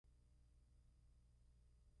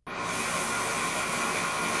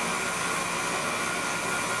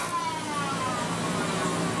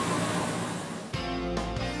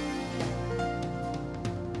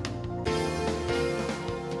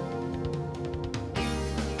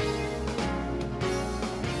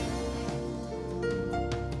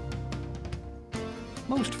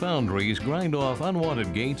Most foundries grind off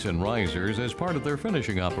unwanted gates and risers as part of their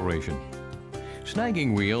finishing operation.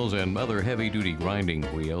 Snagging wheels and other heavy-duty grinding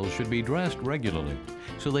wheels should be dressed regularly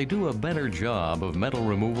so they do a better job of metal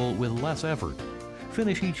removal with less effort,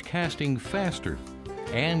 finish each casting faster,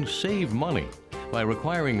 and save money by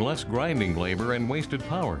requiring less grinding labor and wasted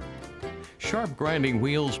power. Sharp grinding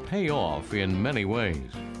wheels pay off in many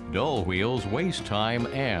ways. Dull wheels waste time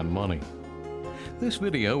and money. This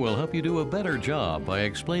video will help you do a better job by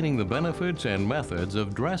explaining the benefits and methods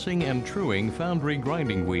of dressing and truing foundry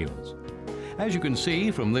grinding wheels. As you can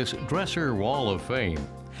see from this dresser wall of fame,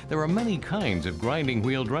 there are many kinds of grinding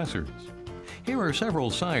wheel dressers. Here are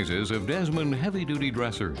several sizes of Desmond heavy-duty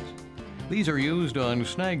dressers. These are used on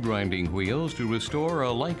snag grinding wheels to restore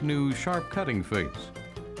a like-new sharp cutting face.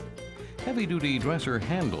 Heavy-duty dresser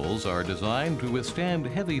handles are designed to withstand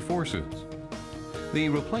heavy forces. The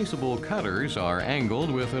replaceable cutters are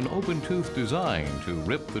angled with an open-tooth design to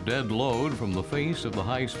rip the dead load from the face of the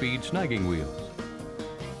high-speed snagging wheels.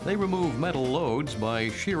 They remove metal loads by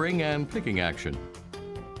shearing and picking action.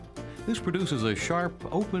 This produces a sharp,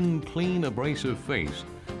 open, clean, abrasive face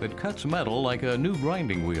that cuts metal like a new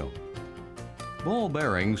grinding wheel. Ball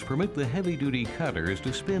bearings permit the heavy-duty cutters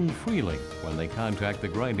to spin freely when they contact the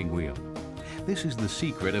grinding wheel. This is the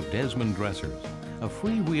secret of Desmond dressers, a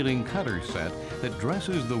freewheeling cutter set that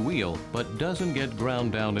dresses the wheel but doesn't get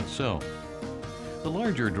ground down itself. The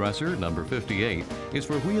larger dresser, number 58, is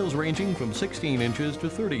for wheels ranging from 16 inches to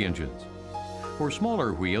 30 inches. For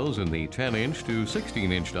smaller wheels in the 10-inch to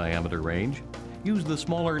 16-inch diameter range, use the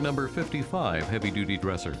smaller number 55 heavy-duty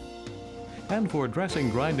dresser. And for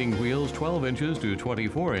dressing grinding wheels 12 inches to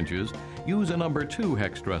 24 inches, use a number 2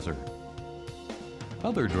 hex dresser.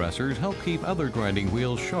 Other dressers help keep other grinding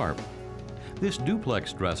wheels sharp. This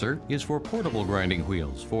duplex dresser is for portable grinding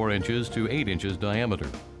wheels 4 inches to 8 inches diameter.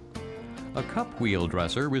 A cup wheel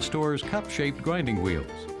dresser restores cup-shaped grinding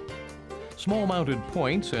wheels. Small mounted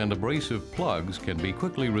points and abrasive plugs can be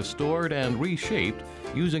quickly restored and reshaped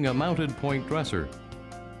using a mounted point dresser.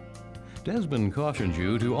 Desmond cautions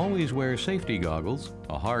you to always wear safety goggles,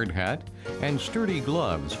 a hard hat, and sturdy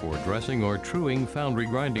gloves for dressing or truing foundry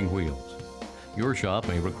grinding wheels. Your shop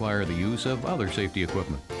may require the use of other safety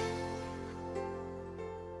equipment.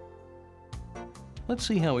 Let's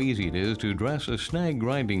see how easy it is to dress a snag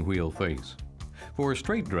grinding wheel face. For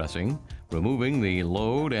straight dressing, removing the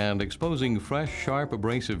load and exposing fresh, sharp,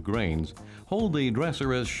 abrasive grains, hold the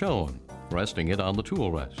dresser as shown, resting it on the tool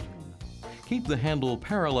rest. Keep the handle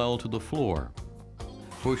parallel to the floor.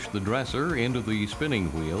 Push the dresser into the spinning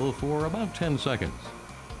wheel for about 10 seconds.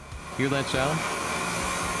 Hear that sound?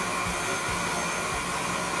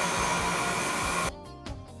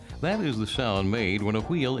 That is the sound made when a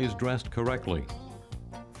wheel is dressed correctly.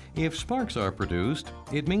 If sparks are produced,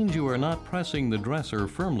 it means you are not pressing the dresser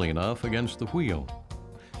firmly enough against the wheel.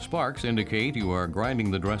 Sparks indicate you are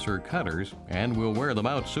grinding the dresser cutters and will wear them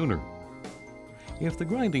out sooner. If the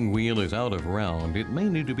grinding wheel is out of round, it may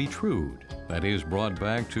need to be trued, that is, brought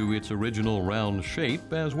back to its original round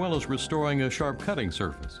shape, as well as restoring a sharp cutting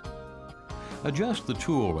surface. Adjust the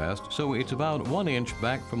tool rest so it's about 1 inch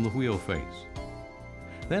back from the wheel face.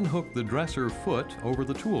 Then hook the dresser foot over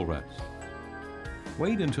the tool rest.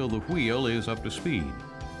 Wait until the wheel is up to speed.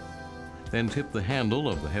 Then tip the handle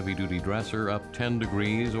of the heavy-duty dresser up 10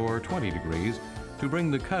 degrees or 20 degrees to bring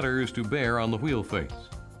the cutters to bear on the wheel face.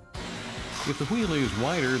 If the wheel is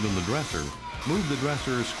wider than the dresser, move the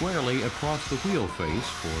dresser squarely across the wheel face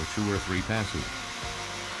for 2 or 3 passes.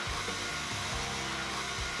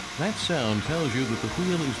 That sound tells you that the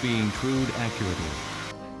wheel is being trued accurately.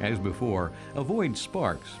 As before, avoid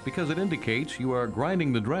sparks because it indicates you are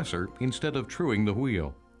grinding the dresser instead of truing the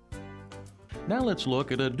wheel. Now let's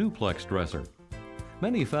look at a duplex dresser.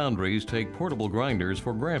 Many foundries take portable grinders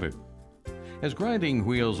for granted. As grinding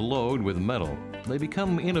wheels load with metal, they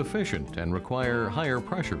become inefficient and require higher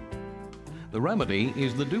pressure. The remedy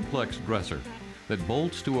is the duplex dresser that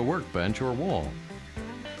bolts to a workbench or wall.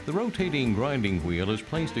 The rotating grinding wheel is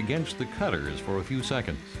placed against the cutters for a few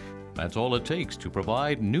seconds. That's all it takes to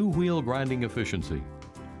provide new wheel grinding efficiency.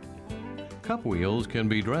 Cup wheels can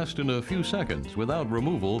be dressed in a few seconds without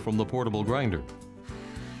removal from the portable grinder.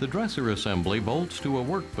 The dresser assembly bolts to a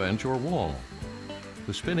workbench or wall.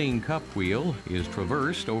 The spinning cup wheel is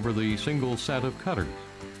traversed over the single set of cutters.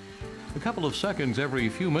 A couple of seconds every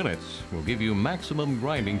few minutes will give you maximum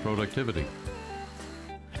grinding productivity.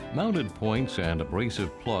 Mounted points and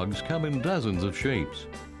abrasive plugs come in dozens of shapes.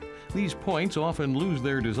 These points often lose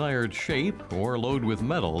their desired shape or load with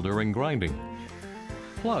metal during grinding.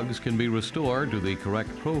 Plugs can be restored to the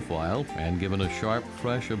correct profile and given a sharp,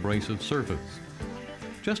 fresh, abrasive surface.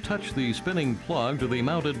 Just touch the spinning plug to the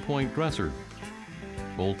mounted point dresser.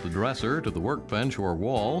 Bolt the dresser to the workbench or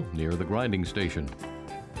wall near the grinding station.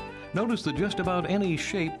 Notice that just about any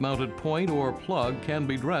shape-mounted point or plug can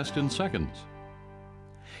be dressed in seconds.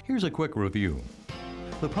 Here's a quick review.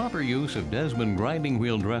 The proper use of Desmond grinding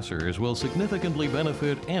wheel dressers will significantly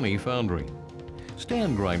benefit any foundry.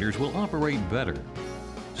 Stand grinders will operate better.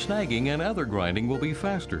 Snagging and other grinding will be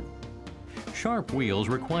faster. Sharp wheels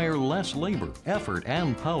require less labor, effort,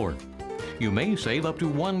 and power. You may save up to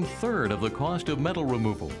 1/3 of the cost of metal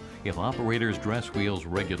removal if operators dress wheels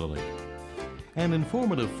regularly. An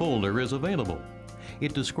informative folder is available.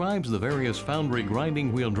 It describes the various foundry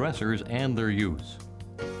grinding wheel dressers and their use.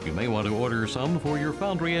 You may want to order some for your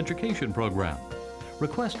foundry education program.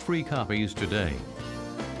 Request free copies today.